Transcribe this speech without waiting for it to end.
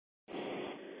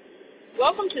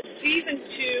Welcome to Season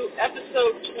 2,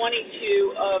 Episode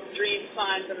 22 of Dream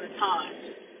Signs and the Times.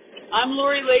 I'm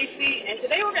Lori Lacey, and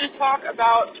today we're going to talk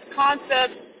about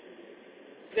concepts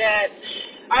that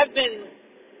I've been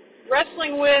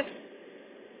wrestling with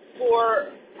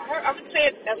for, I would say,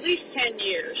 at least 10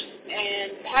 years,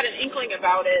 and had an inkling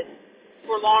about it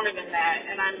for longer than that.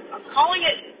 And I'm calling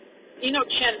it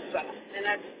Innocenza, and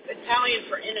that's Italian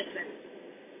for innocence.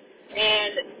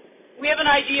 And we have an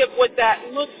idea of what that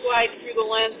looks like through the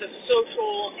lens of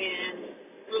social and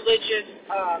religious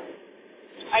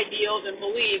ideals and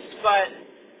beliefs. But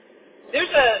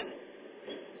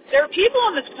there are people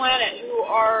on this planet who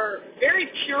are very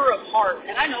pure of heart,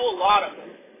 and I know a lot of them.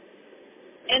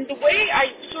 And the way I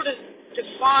sort of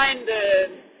define the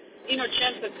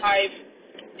Innocenza type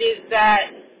is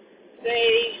that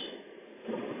they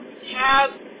have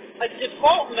a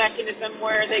default mechanism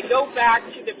where they go back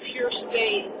to the pure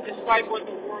state despite what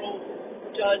the world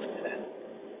does to them.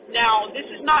 Now, this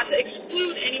is not to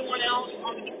exclude anyone else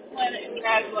on the planet who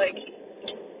has, like,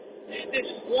 this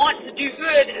want to do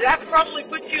good. That probably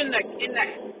puts you in that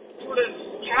sort of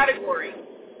category.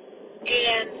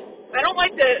 And I don't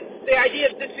like the idea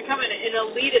of this becoming an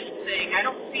elitist thing. I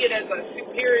don't see it as a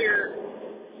superior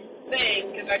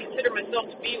thing because I consider myself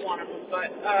to be one of them.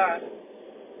 But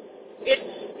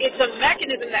it's a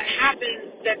mechanism that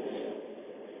happens that's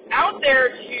out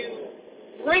there to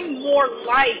bring more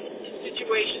light to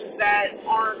situations that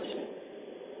aren't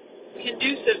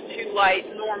conducive to light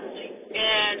normally.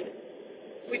 And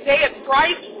we pay a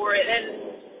price for it.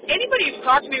 And anybody who's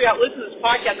talked to me about listening to this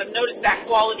podcast, I've noticed that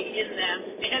quality in them.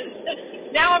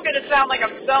 And now I'm going to sound like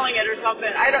I'm selling it or something.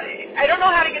 I don't know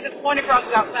how to get this point across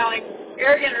without sounding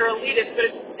arrogant or elitist, but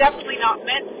it's definitely not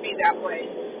meant to be that way.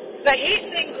 I hate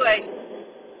things like,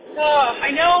 I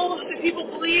know that people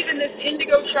believe in this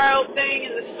indigo child thing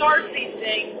and the starseed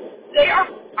thing. They are,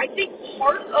 I think,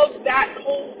 part of that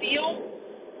whole deal,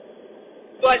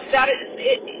 but that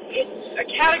it's a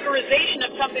categorization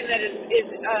of something that is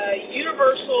a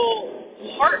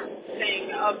universal heart thing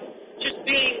of just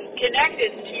being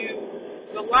connected to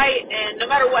the light, and no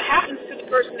matter what happens to the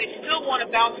person, they still want to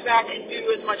bounce back and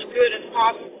do as much good as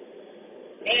possible.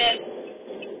 And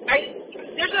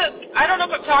I don't know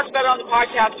if I've talked about it on the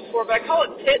podcast before, but I call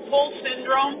it pit bull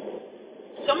syndrome.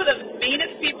 Some of the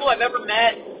meanest people I've ever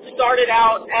met started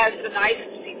out as the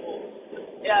nicest people.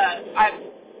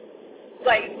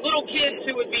 Like little kids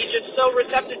who would be just so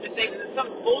receptive to things that some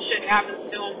bullshit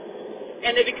happens to them,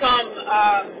 and they become,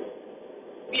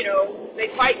 they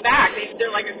fight back.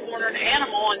 They're like a cornered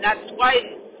animal, and that's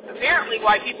apparently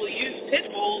why people use pit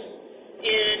bulls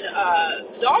in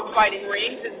dogfighting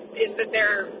rings is that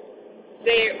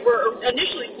they were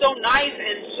initially so nice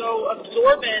and so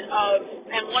absorbent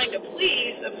and wanting to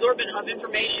please, absorbent of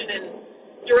information and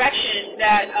direction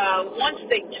that once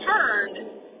they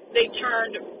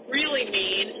turned really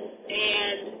mean.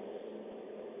 And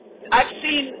I've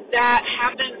seen that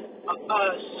happen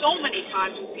so many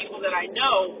times with people that I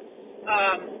know.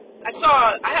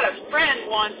 I had a friend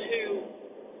once who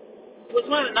was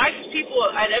one of the nicest people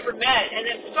I'd ever met, and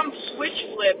then some switch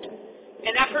flipped,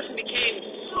 and that person became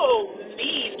so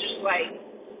mean,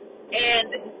 and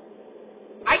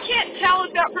I can't tell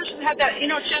if that person had that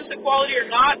Innocenza quality or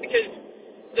not, because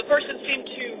the person seemed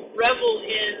to revel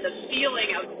in the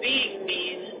feeling of being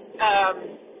mean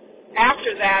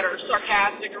after that, or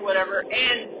sarcastic or whatever.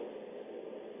 And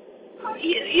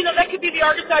that could be the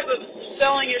archetype of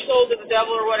selling your soul to the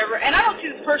devil or whatever. And I don't see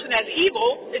this person as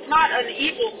evil. It's not an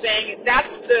evil thing. That's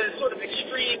the sort of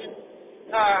extreme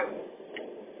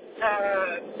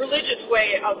religious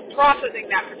way of processing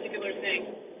that particular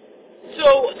thing.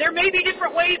 So there may be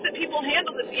different ways that people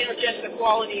handle this Innocenza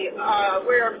quality,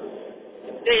 where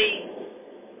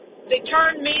they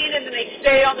turn mean and then they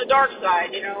stay on the dark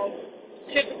side.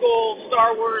 Typical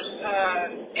Star Wars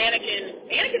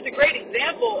Anakin. Anakin's a great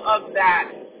example of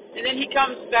that. And then he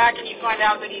comes back and you find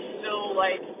out that he's still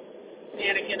like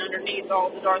Anakin underneath all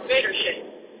the Darth Vader shit.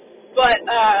 But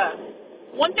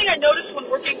one thing I noticed when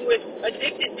working with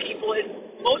addicted people is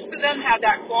most of them have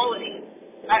that quality.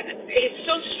 It's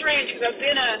so strange because I was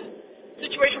in a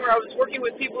situation where I was working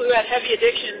with people who had heavy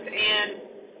addictions, and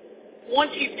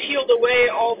once you peeled away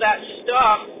all that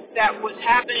stuff that was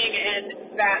happening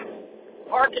and that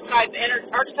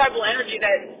archetypal energy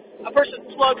that a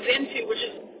person plugs into, which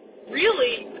is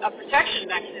really a protection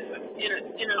mechanism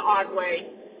in an odd way.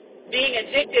 Being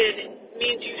addicted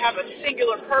means you have a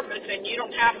singular purpose and you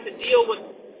don't have to deal with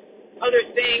other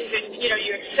things, and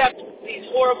you accept these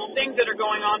horrible things that are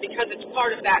going on because it's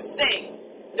part of that thing.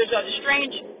 There's a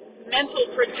strange mental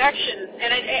protection,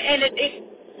 and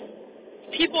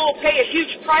people pay a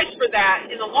huge price for that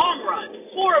in the long run,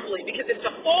 horribly, because it's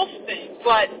a false thing.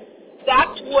 But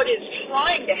that's what is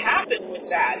trying to happen with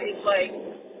that. It's like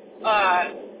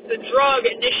the drug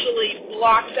initially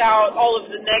blocks out all of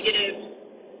the negative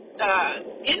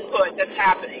input that's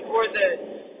happening, or the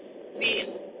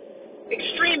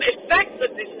extreme effects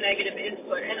of this negative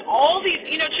input. And all these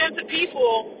Innocenza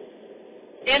people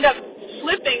end up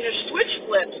flipping, their switch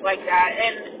flips like that.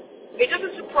 And it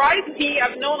doesn't surprise me.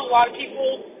 I've known a lot of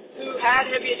people who had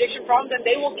heavy addiction problems, and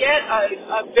they will get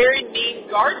a very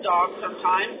mean guard dog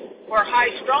sometimes, or a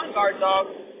high-strung guard dog,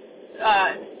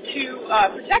 to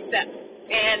protect them.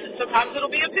 And sometimes it'll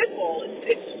be a pit bull.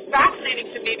 It's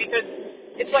fascinating to me because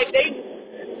it's like they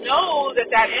know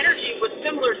that energy was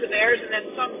similar to theirs, and then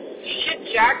some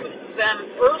shit jacked with them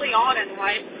early on in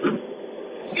life.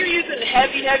 If you're using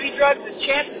heavy drugs, the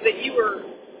chances that you were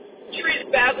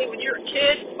treated badly when you were a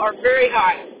kid are very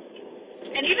high.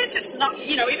 And even if it's not,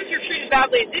 even if you're treated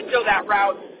badly and didn't go that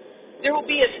route, there will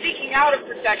be a seeking out of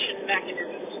protection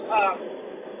mechanisms.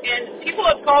 And people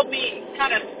have called me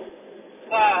kind of,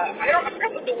 I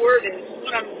forgot what the word is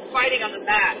when I'm fighting on the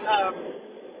mat.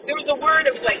 There was a word,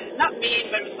 it was like, not mean,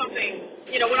 but it was something,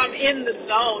 when I'm in the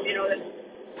zone, that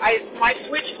my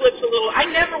switch flips a little. I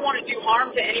never want to do harm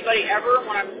to anybody ever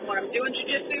when I'm doing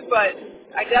jiu-jitsu, but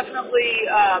I definitely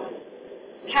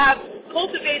have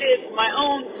cultivated my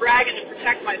own dragon to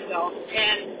protect myself.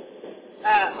 And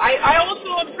I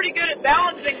also am pretty good at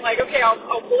balancing, like, okay,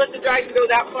 I'll let the dragon go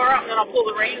that far out, and then I'll pull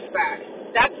the reins back.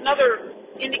 That's another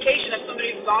indication of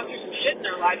somebody who's gone through some shit in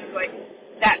their life. It's like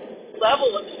that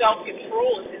level of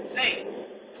self-control is insane.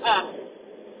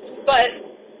 But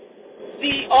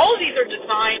all of these are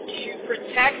designed to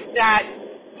protect that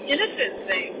innocent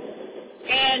thing.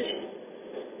 And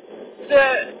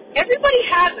everybody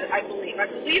has it, I believe. I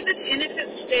believe this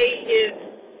innocent state is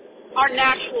our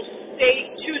natural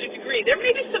state to a degree. There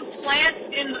may be some plants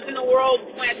in the world,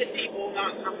 planted people,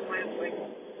 not plants like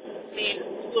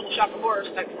Little Shop of Horrors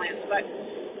type plants, but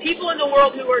people in the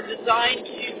world who are designed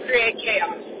to create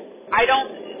chaos.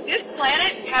 This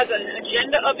planet has an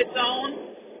agenda of its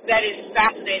own that is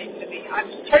fascinating to me. I'm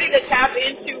starting to tap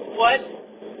into what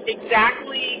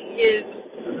exactly is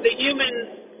the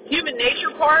human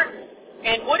nature part,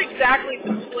 and what exactly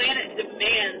the planet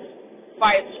demands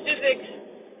by its physics,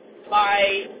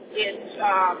 by its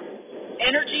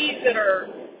energies that are,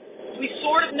 we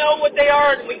sort of know what they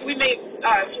are, and we may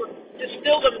sort of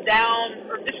distill them down,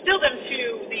 or distill them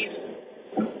to these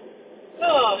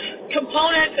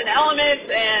components and elements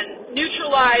and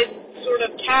neutralize sort of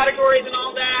categories and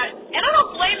all that. And I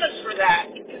don't blame us for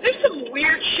that, because there's some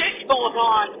weird shit going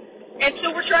on. And so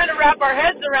we're trying to wrap our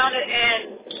heads around it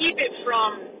and keep it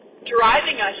from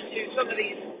driving us to some of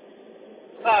these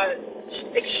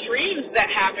extremes that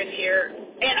happen here.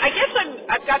 And I guess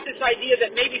I've got this idea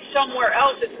that maybe somewhere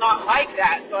else it's not like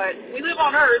that, but we live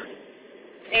on Earth,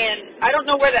 and I don't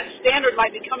know where that standard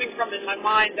might be coming from in my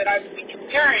mind that I would be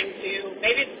comparing to.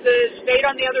 Maybe it's the state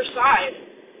on the other side.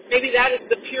 Maybe that is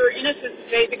the pure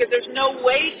innocent state, because there's no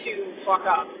way to fuck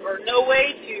up or no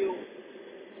way to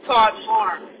cause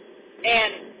harm.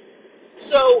 And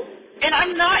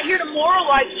I'm not here to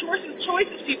moralize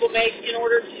choices people make in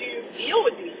order to deal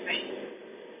with these things.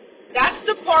 That's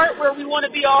the part where we want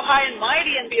to be all high and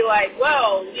mighty and be like,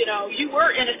 well, you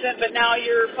were innocent, but now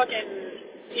you're fucking,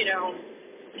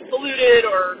 polluted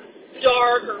or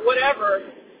dark or whatever.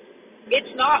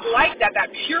 It's not like that. That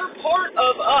pure part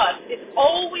of us is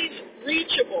always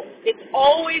reachable. It's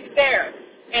always there.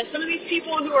 And some of these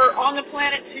people who are on the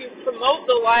planet to promote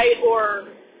the light or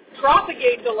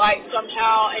propagate the light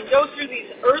somehow and go through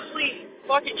these earthly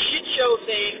fucking shit show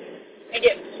things and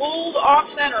get pulled off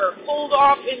center, pulled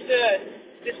off into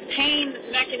this pain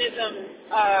mechanism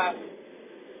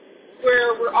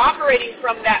where we're operating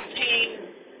from that pain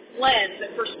lens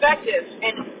and perspective.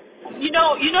 And you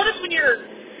notice when you're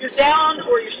down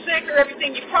or you're sick or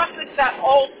everything, you process that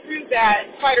all through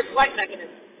that fight or flight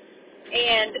mechanism.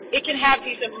 And it can have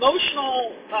these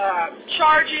emotional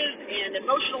charges and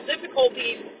emotional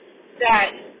difficulties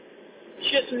that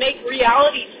just make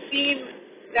reality seem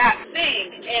that thing.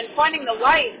 And finding the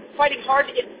light, fighting hard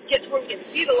to get to where we can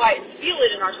see the light and feel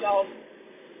it in ourselves,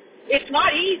 it's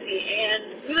not easy.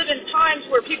 And we live in times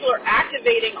where people are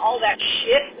activating all that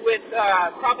shit with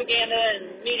propaganda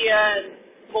and media and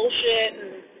bullshit.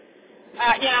 And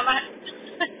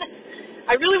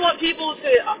I really want people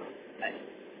to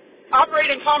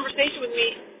operate in conversation with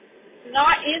me,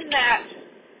 not in that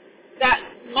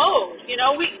mode.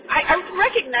 I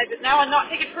recognize it now and not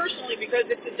take it personally, because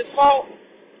it's a default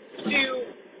to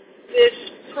this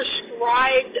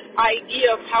prescribed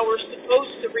idea of how we're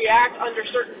supposed to react under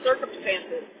certain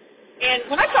circumstances. And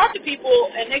when I talk to people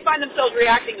and they find themselves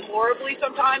reacting horribly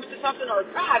sometimes to something, or,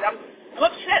 God, I'm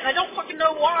upset and I don't fucking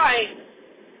know why,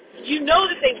 you know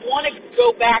that they want to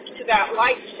go back to that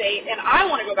light state, and I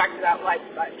want to go back to that light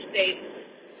state.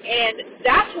 And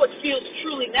that's what feels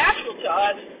truly natural to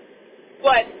us.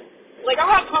 But, like,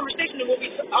 I'll have a conversation and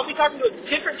I'll be talking to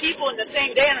different people in the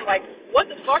same day, and I'm like, what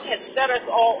the fuck has set us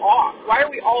all off? Why are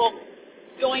we all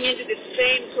going into this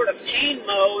same sort of pain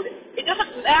mode? It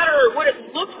doesn't matter what it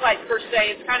looks like per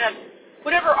se. It's kind of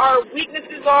whatever our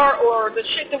weaknesses are or the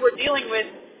shit that we're dealing with,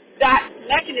 that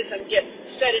mechanism gets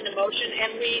set into motion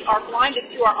and we are blinded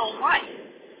to our own life.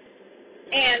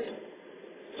 And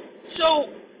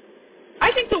so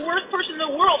I think the worst person in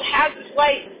the world has this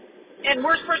light, and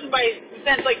worst person by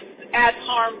sense, like adds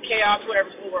harm, chaos,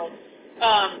 whatever's in the world,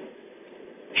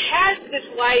 has this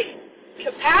light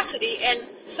capacity, and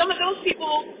some of those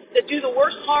people that do the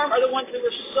worst harm are the ones who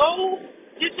are so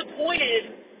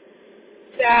disappointed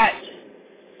that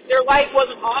their light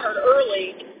wasn't honored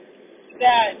early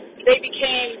that they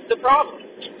became the problem.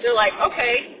 They're like,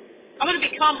 okay, I'm going to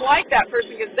become like that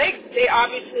person because they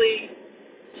obviously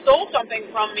stole something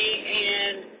from me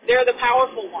and they're the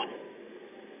powerful one.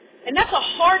 And that's a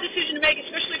hard decision to make,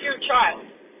 especially if you're a child.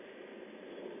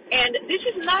 And this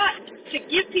is not to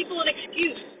give people an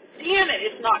excuse. Damn it,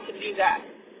 it's not to do that.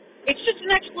 It's just an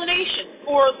explanation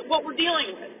for what we're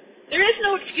dealing with. There is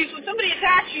no excuse. When somebody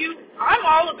attacks you, I'm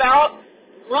all about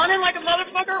running like a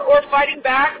motherfucker or fighting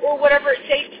back or whatever it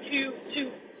takes to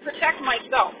protect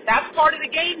myself. That's part of the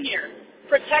game here.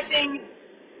 Protecting,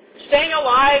 staying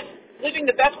alive, living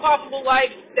the best possible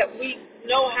life that we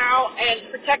know how,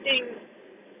 and protecting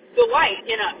the light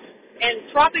in us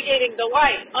and propagating the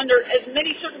light under as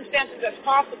many circumstances as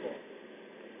possible.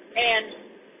 And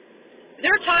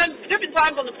there have been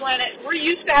times on the planet we're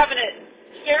used to having it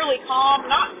fairly calm,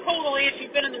 not totally. If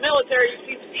you've been in the military, you've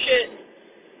seen some shit,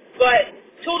 but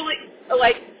totally,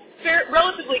 like,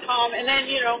 relatively calm. And then,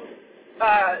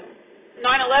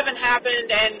 9/11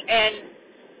 happened, and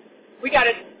we got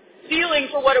a feeling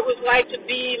for what it was like to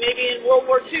be maybe in World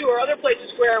War II or other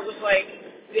places where it was like,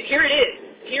 here it is.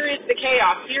 Here is the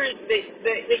chaos. Here is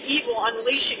the evil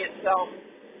unleashing itself.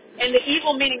 And the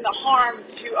evil meaning the harm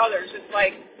to others. It's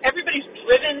like everybody's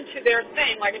driven to their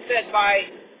thing, like I said,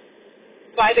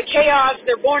 by the chaos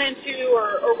they're born into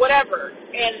or whatever.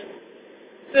 And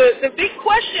the big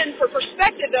question for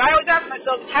perspective that I always ask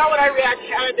myself is, how would I react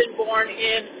had I been born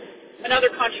in another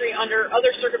country under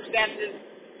other circumstances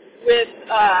with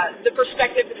the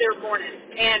perspective that they were born in?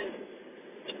 And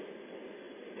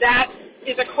that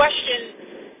is a question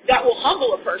that will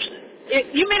humble a person.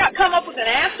 You may not come up with an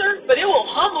answer, but it will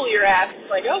humble your ass. It's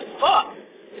like, oh, fuck.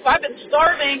 If I've been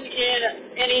starving in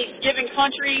any given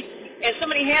country and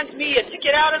somebody hands me a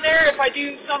ticket out of there if I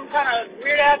do some kind of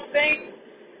weird-ass thing,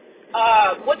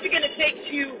 what's it going to take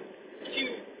to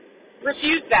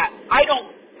refuse that? I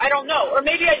don't know. Or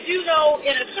maybe I do know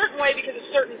in a certain way because of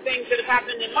certain things that have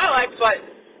happened in my life, but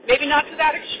maybe not to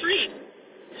that extreme.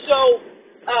 So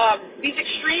these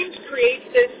extremes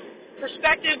create this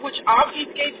perspective which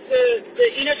obfuscates the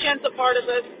Innocenza part of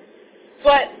us,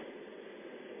 but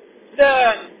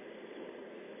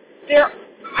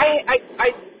I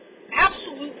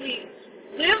absolutely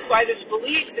live by this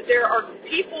belief that there are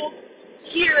people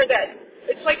here that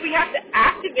it's like we have to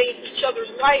activate each other's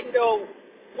light and go,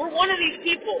 we're one of these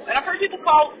people. And I've heard people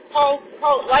call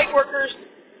it light workers,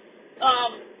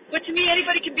 but to me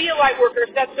anybody can be a light worker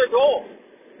if that's their goal.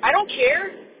 I don't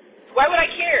care. Why would I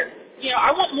care?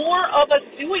 I want more of us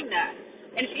doing that.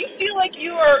 And if you feel like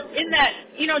you are in that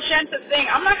Innocenza thing,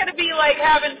 I'm not going to be like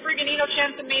having friggin'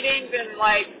 Innocenza meetings and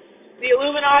like the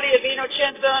Illuminati of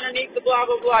Innocenza underneath the blah,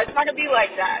 blah, blah. It's not going to be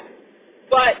like that.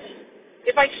 But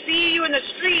if I see you in the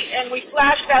street and we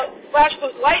flash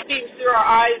those light beams through our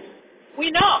eyes, we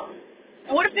know.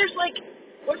 And what if there's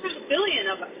a billion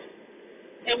of us?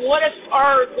 And what if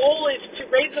our goal is to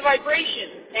raise the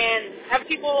vibration and have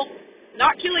people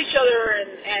not kill each other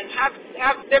and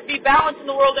have there be balance in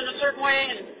the world in a certain way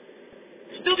and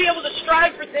still be able to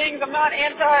strive for things? I'm not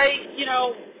anti,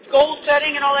 goal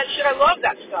setting and all that shit. I love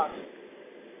that stuff.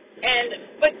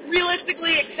 But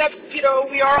realistically, except,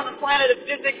 we are on the planet of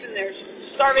physics and there's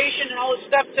starvation and all this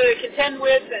stuff to contend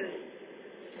with and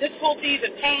difficulties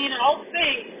and pain and all the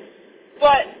things.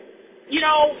 But, you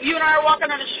and I are walking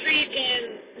on a street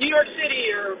in New York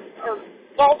City or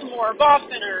Baltimore or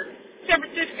Boston or San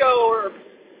Francisco or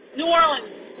New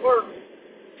Orleans or,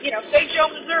 St. Joe,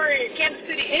 Missouri, Kansas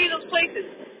City, any of those places.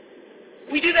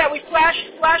 We do that. We flash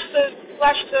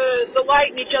the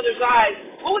light in each other's eyes.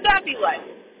 What would that be like?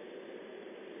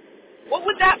 What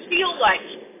would that feel like?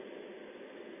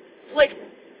 Like,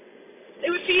 it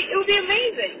would be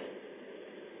amazing.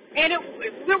 And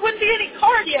there wouldn't be any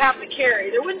card you have to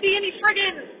carry. There wouldn't be any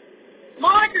friggin'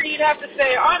 moniker you'd have to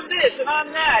say, I'm this and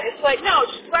I'm that. It's like, no,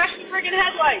 just flash the friggin'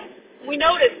 headlights. We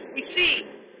notice. We see.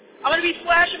 I'm going to be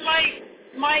flashing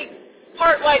my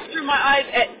heart lights through my eyes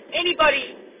at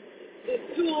anybody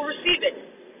who will receive it.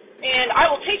 And I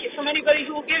will take it from anybody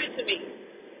who will give it to me.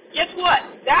 Guess what?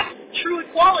 That's true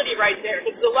equality right there.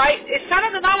 It's the light. It's kind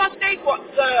of the namaste thing.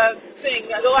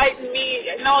 The light in me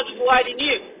acknowledges the light in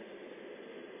you.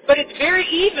 But it's very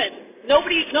even.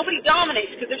 Nobody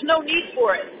dominates because there's no need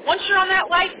for it. Once you're on that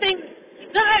light thing,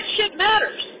 none of that shit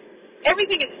matters.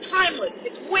 Everything is timeless.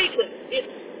 It's weightless.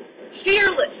 It's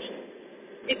fearless.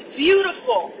 It's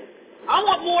beautiful. I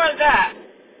want more of that.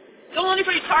 Don't let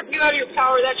anybody talk you out of your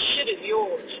power. That shit is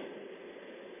yours.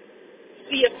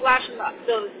 See you flashing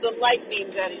the light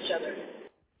beams at each other.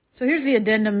 So here's the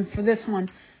addendum for this one.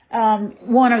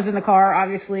 One, I was in the car,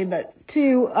 obviously, but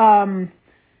two,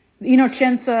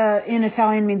 Innocenza in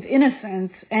Italian means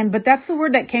innocence, but that's the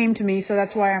word that came to me, so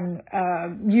that's why I'm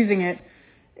using it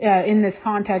in this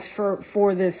context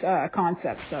for this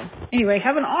concept. So anyway,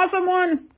 have an awesome one.